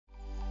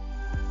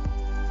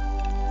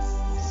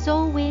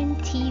Soulwind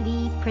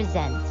TV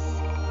presents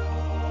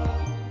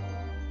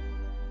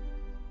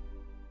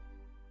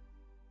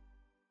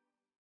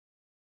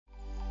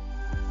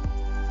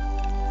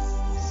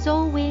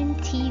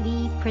Soulwind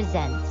TV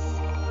presents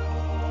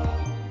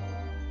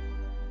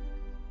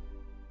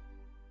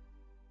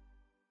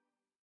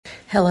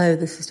Hello,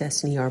 this is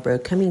Destiny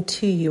Yarbrough coming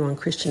to you on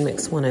Christian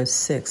Mix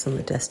 106 on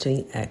the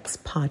Destiny X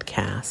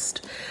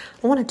podcast.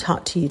 I want to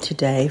talk to you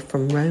today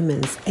from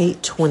Romans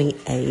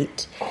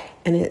 8:28,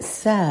 and it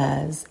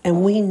says,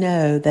 "And we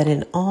know that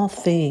in all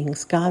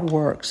things God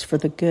works for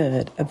the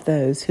good of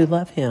those who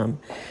love Him,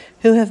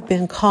 who have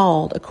been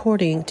called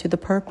according to the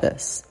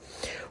purpose."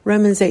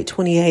 Romans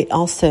 8:28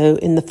 also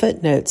in the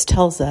footnotes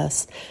tells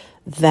us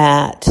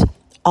that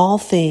all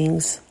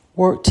things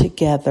work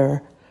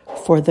together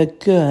for the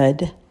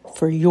good,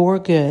 for your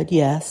good,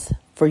 yes,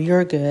 for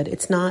your good.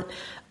 It's not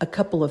a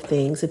couple of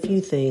things, a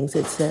few things.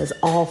 It says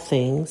all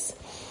things.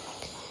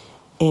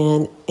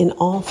 And in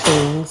all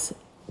things,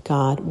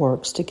 God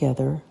works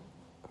together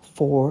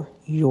for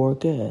your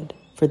good,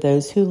 for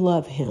those who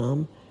love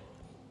Him,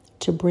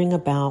 to bring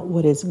about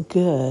what is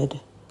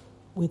good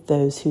with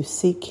those who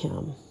seek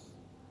Him.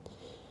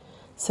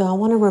 So I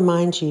want to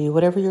remind you,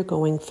 whatever you're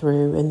going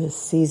through in this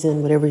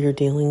season, whatever you're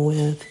dealing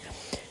with,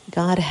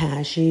 God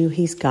has you.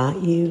 He's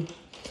got you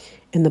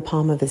in the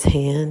palm of His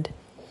hand.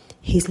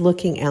 He's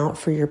looking out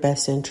for your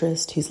best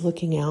interest. He's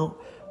looking out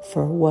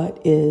for what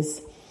is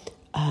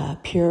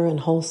pure and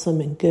wholesome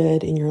and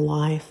good in your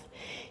life.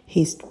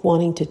 He's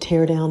wanting to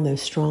tear down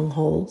those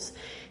strongholds.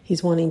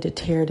 He's wanting to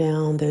tear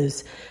down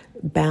those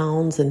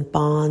bounds and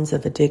bonds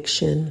of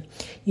addiction.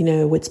 You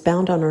know, what's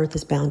bound on earth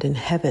is bound in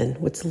heaven.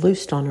 What's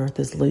loosed on earth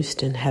is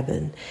loosed in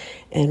heaven.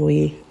 And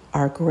we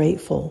are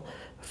grateful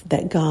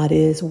that God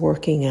is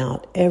working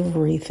out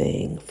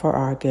everything for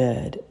our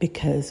good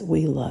because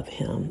we love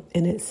Him.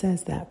 And it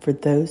says that for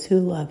those who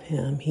love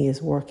Him, He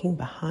is working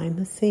behind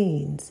the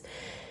scenes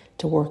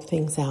to work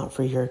things out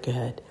for your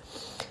good.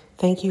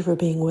 Thank you for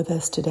being with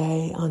us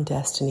today on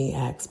Destiny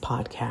X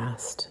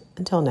podcast.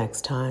 Until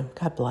next time,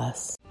 God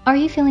bless. Are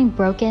you feeling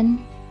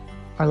broken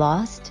or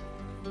lost?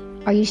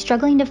 Are you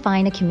struggling to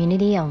find a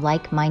community of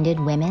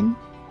like-minded women?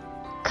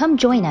 Come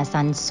join us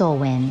on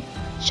Soulwind,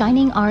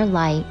 Shining Our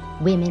Light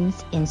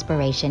Women's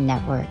Inspiration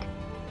Network.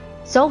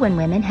 Soulwind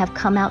women have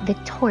come out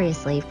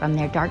victoriously from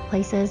their dark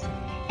places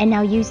and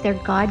now use their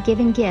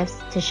God-given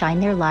gifts to shine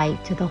their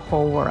light to the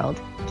whole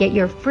world. Get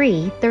your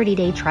free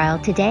 30-day trial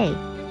today.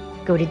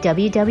 Go to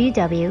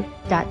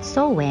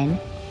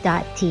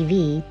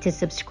www.soulwind.tv to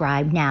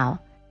subscribe now.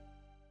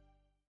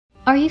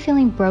 Are you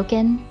feeling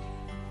broken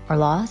or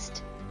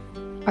lost?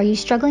 Are you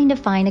struggling to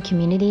find a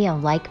community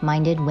of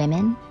like-minded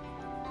women?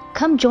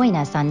 Come join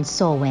us on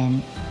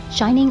Soulwind,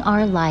 Shining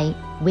Our Light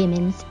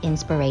Women's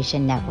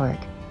Inspiration Network.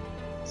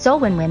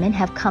 Soulwind women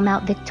have come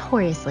out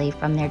victoriously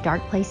from their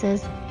dark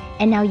places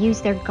and now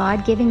use their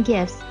God-given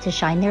gifts to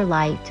shine their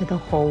light to the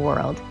whole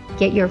world.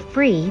 Get your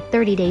free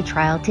 30-day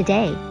trial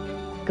today.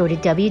 Go to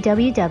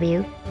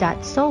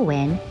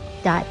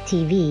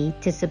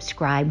www.soulwind.tv to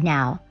subscribe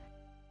now.